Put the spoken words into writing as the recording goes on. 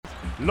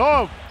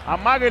Love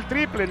amaga el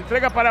triple,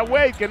 entrega para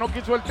Wade, que no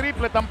quiso el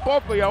triple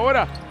tampoco, y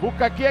ahora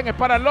busca a quién, es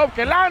para Love,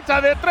 que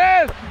lanza de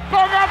 3, ¡con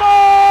amor!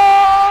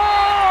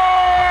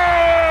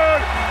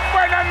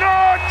 ¡Buenas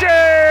noches!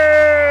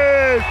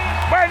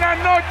 ¡Buenas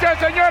noches,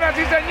 señoras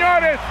y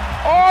señores!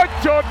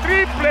 8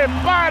 triples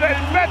para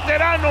el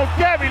veterano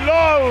Kevin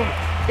Love,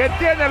 que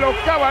tiene a los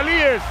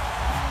Cavaliers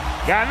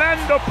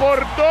ganando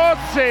por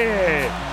 12.